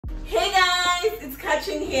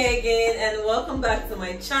Katherine here again, and welcome back to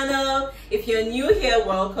my channel. If you're new here,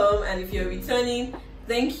 welcome, and if you're returning,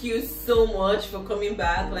 thank you so much for coming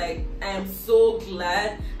back. Like, I am so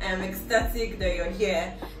glad, I am ecstatic that you're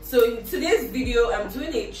here. So in today's video, I'm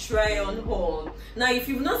doing a try-on haul. Now, if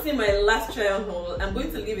you've not seen my last try-on haul, I'm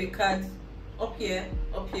going to leave a card up here,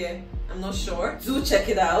 I'm not sure. Do check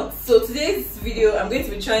it out. So today's video, I'm going to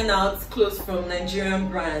be trying out clothes from Nigerian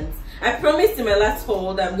brands. I promised in my last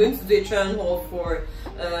haul that I'm going to do a try-on haul for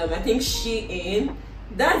I think Shein.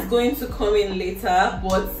 That's going to come in later,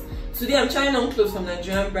 but today I'm trying on clothes from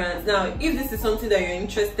Nigerian brands. Now, if this is something that you're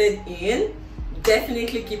interested in,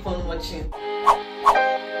 definitely keep on watching.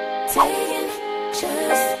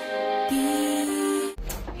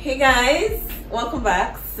 Hey guys, welcome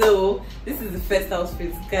back. So this is the first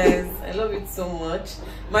outfit, guys. I love it so much.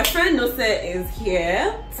 My friend Useh is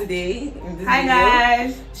here today in this video.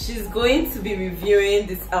 Guys, she's going to be reviewing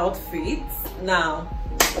this outfit. Now,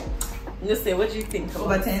 Useh, what do you think about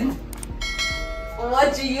over 10?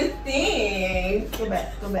 What do you think? Go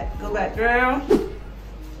back, girl.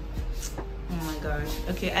 Oh my gosh.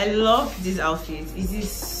 Okay, I love this outfit. It is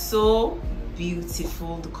so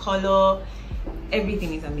beautiful. The color,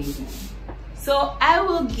 everything is amazing. So I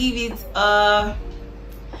will give it a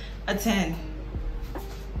 10.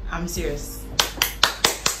 I'm serious.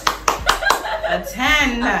 A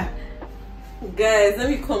 10. Guys, let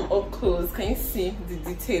me come up close. Can you see the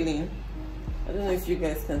detailing? I don't know if you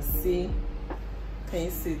guys can see. Can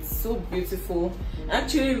you see? It's so beautiful. I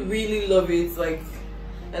actually really love it. Like,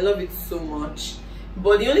 I love it so much.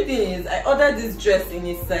 But the only thing is, I ordered this dress in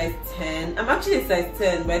a size 10. I'm actually a size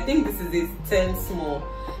 10, but I think this is a 10 small.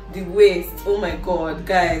 The waist, oh my god,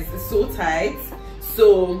 guys, it's so tight.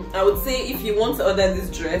 So I would say if you want to order this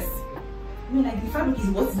dress, I mean, like, the fabric is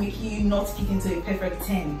what's making you not fit into a perfect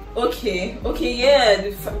 10. Okay, yeah,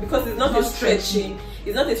 because it's not a stretchy,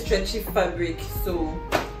 it's not a stretchy fabric. So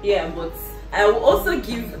yeah, but I will also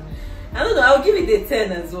give, I don't know, I'll give it a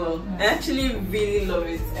 10 as well. I actually really love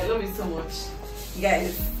it. I love it so much,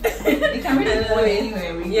 guys. You can really wear it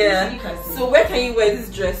anywhere. Really. Yeah. Really. So where can you wear this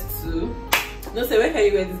dress to? No, say where can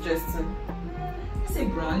you wear this dress to? Say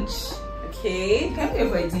brunch. Okay. You can wear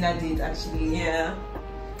for a dinner date, actually. Yeah.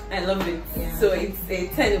 I love it. Yeah. So it's a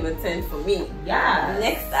 10 over 10 for me. Yeah.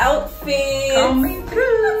 Next outfit. Coming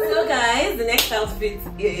through. So guys, the next outfit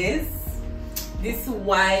is this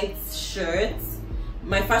white shirt.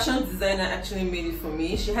 My fashion designer actually made it for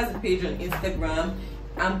me. She has a page on Instagram.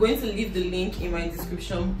 I'm going to leave the link in my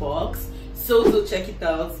description box, so do check it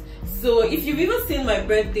out. So if you've even seen my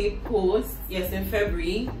birthday post, yes, in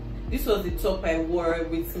February, this was the top I wore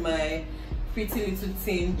with my Pretty Little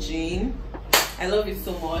Teen jean. I love it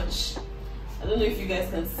so much. I don't know if you guys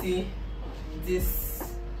can see this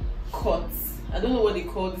cut. I don't know what they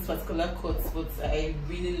call this particular cut, but I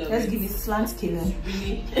really love it. Let's give it slant scaling.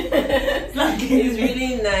 Really, it's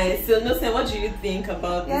really nice. So Useh, what do you think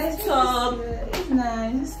about this top? It's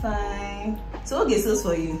nice, it's fine. So okay, so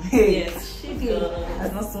for you. Yes, she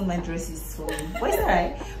has not sewn my dresses for me. But it's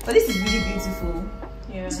alright. But this is really beautiful.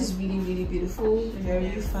 Yeah. This is really, really beautiful.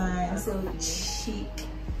 Very fine. So chic.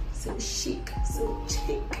 So chic. So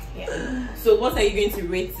chic. Yeah. So what are you going to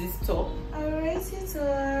rate this top? I rate it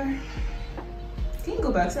can you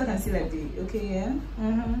go back so I can see like the yeah?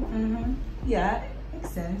 Yeah,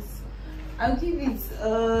 makes sense. I'll give it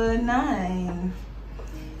a 9.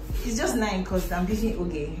 It's just 9 because I'm being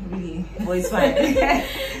okay, really, but it's fine.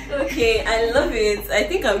 Okay, I love it. I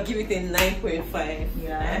think I'll give it a 9.5.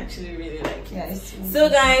 Yeah, I actually really like it. Yeah, so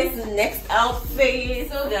guys, next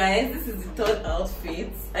outfit. So guys, this is the third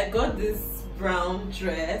outfit. I got this brown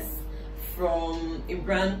dress from a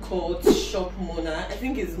brand called Shop Mona. I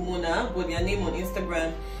think it's Mona, but their name on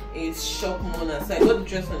Instagram is Shop Mona. So I got the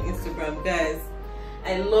dress on Instagram, guys.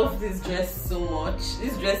 I love this dress so much.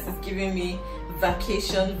 This dress is giving me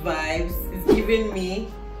vacation vibes. It's giving me,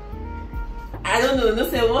 I don't know,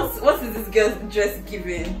 what is this girl's dress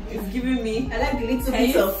giving? It's giving me, I like the little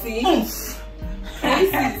bit of see? Can you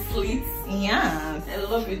see the slits? Yeah, I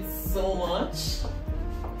love it so much.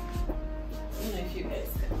 I don't know if you guys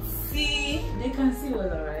can see. They can see well,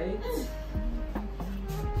 alright.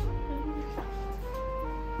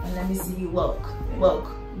 And let me see you walk.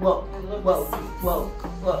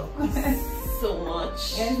 So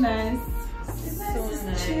much. Yeah, it's nice. It's nice. So it's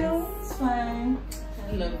nice. Chill. It's fine.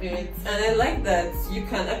 I love it, and I like that you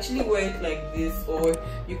can actually wear it like this, or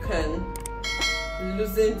you can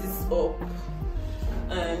loosen this up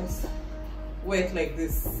and wear it like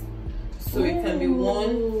this. So it can be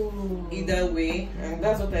worn either way, and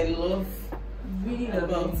that's what I love really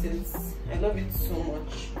about it. I love it so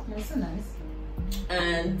much. That's so nice.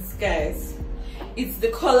 And guys, it's the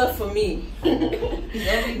color for me.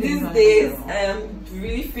 These days I am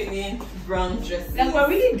really feeling brown dresses. Like we're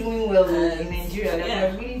really doing well in Nigeria. Like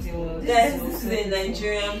we're really doing well. Guys, this is a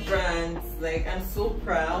Nigerian brand. Like, I'm so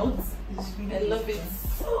proud. I love it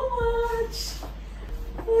so much.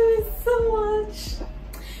 I love it so much.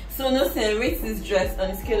 So Nose, rate this dress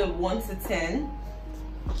on a scale of 1 to 10.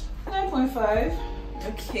 9.5.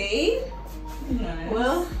 Okay. Nice.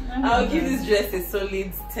 Well, I'll give this dress a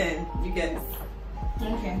solid 10. You guys.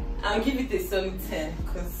 Okay. I'll give it a solid 10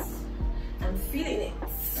 because I'm feeling it.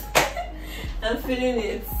 I'm feeling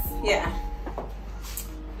it. Yeah.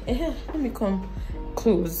 Let me come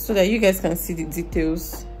close so that you guys can see the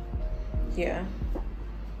details. Yeah.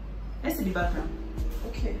 Let's see the background.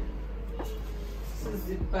 Okay. This is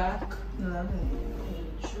the back. Lovely.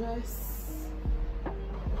 The dress.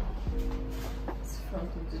 It's front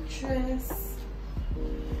of the dress.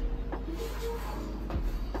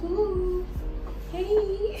 Ooh.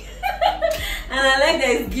 Hey. And I like that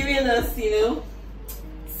it's giving us, you know,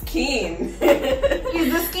 skin.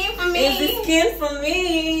 It's the skin for me. It's the skin for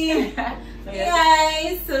me.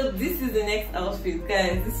 Guys, so this is the next outfit.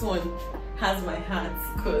 Guys, this one has my heart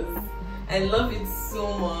because I love it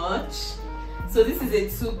so much. So this is a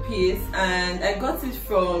two-piece and I got it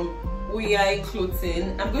from Uyai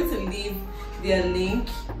Clothing. I'm going to leave their link.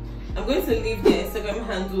 I'm going to leave their Instagram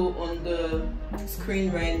handle on the screen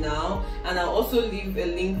right now, and I'll also leave a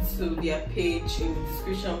link to their page in the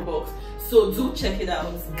description box, so do check it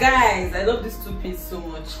out. Guys, I love this two-piece so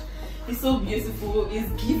much. It's so beautiful. It's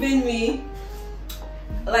giving me,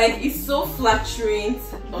 like, it's so flattering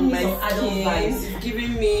on my skin. It's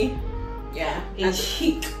giving me, yeah, a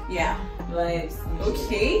chic, yeah, like.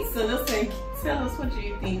 Okay, so let's think. Tell us, what do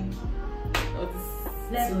you think of this?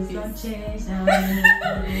 Levels don't change now.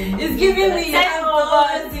 It's giving me 10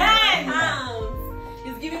 over 10.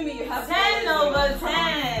 It's giving me you have 10 over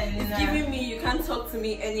 10. It's giving me you can't talk to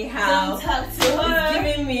me anyhow. Don't talk to her. It's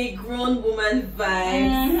giving me grown woman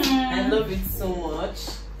vibes. I love it so much.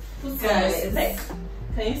 Guys,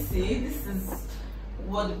 can you see? This is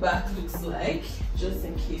what the back looks like, just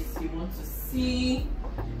in case you want to see.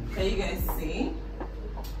 Can you guys see?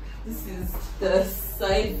 This is the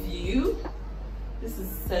side view. This is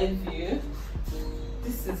side view.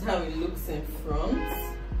 This is how it looks in front.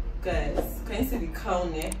 Guys, can you see the cow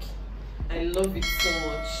neck? I love it so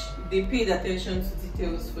much. They paid attention to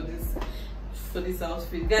details for this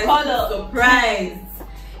outfit. Guys, I'm surprised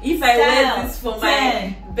if I wear this for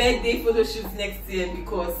my birthday photo shoot next year,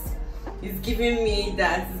 because it's giving me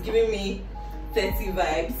that. It's giving me 30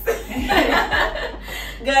 vibes.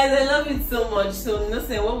 Guys, I love it so much. So Nose,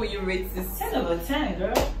 what will you rate this? 10 over 10,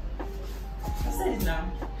 girl. I said it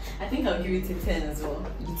now. I think I'll give it a 10 as well.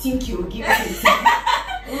 You think you'll give it a 10?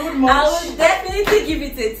 I will definitely give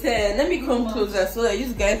it a 10. Let me come closer so that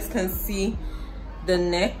you guys can see the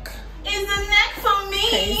neck. It's the neck for me.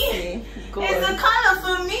 Can you see? It's the color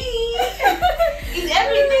for me. It's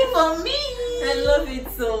everything for me. I love it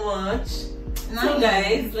so much. Nice. So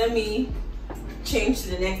guys, let me change to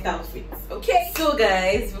the next outfit. Okay, so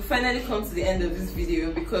guys, we finally come to the end of this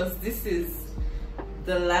video, because this is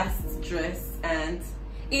the last dress, and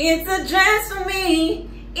it's a dress for me.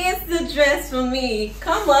 It's the dress for me.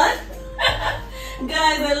 Come on.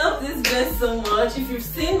 Guys, I love this dress so much. If you've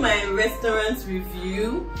seen my restaurant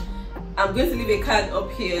review, I'm going to leave a card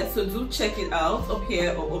up here, so do check it out. Up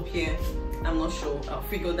here or up here, I'm not sure. I'll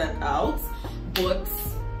figure that out. But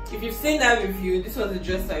if you've seen that review, this was the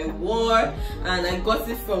dress I wore, and I got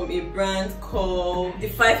it from a brand called the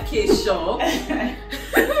 5K Shop.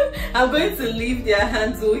 I'm going to leave their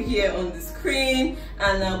handle here on the screen,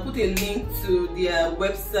 and I'll put a link to their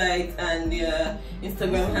website and their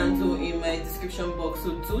Instagram handle in my description box,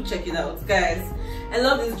 so do check it out. Guys, I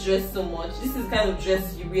love this dress so much. This is the kind of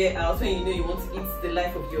dress you wear out when you know you want to eat the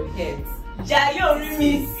life of your head.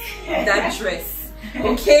 That dress.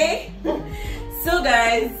 Okay? So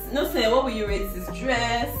guys, Nose, what will you rate this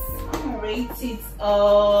dress? I'm gonna rate it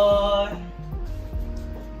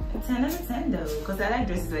 10 out of 10 though, because I like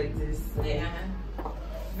dresses like this. Yeah.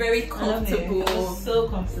 Very comfortable. So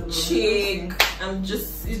comfortable. Chic.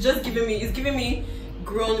 It's giving me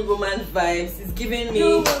grown woman vibes. It's giving me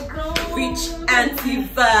rich auntie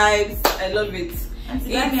vibes. I love it. It's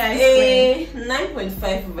a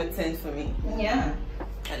 9.5 over 10 for me. Yeah.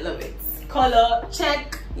 I love it. Color,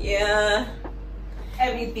 check. Yeah.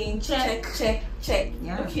 Everything, check.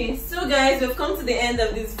 Yeah. Okay, so guys, we've come to the end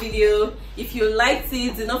of this video. If you liked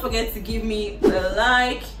it, do not forget to give me a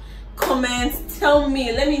like, comment, tell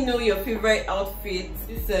me, let me know your favorite outfit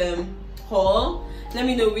this haul. Let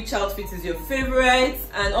me know which outfit is your favorite,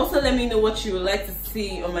 and also let me know what you would like to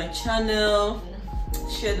see on my channel.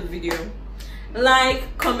 share the video,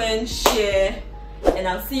 like, comment, share, and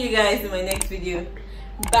I'll see you guys in my next video.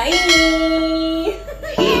 Bye.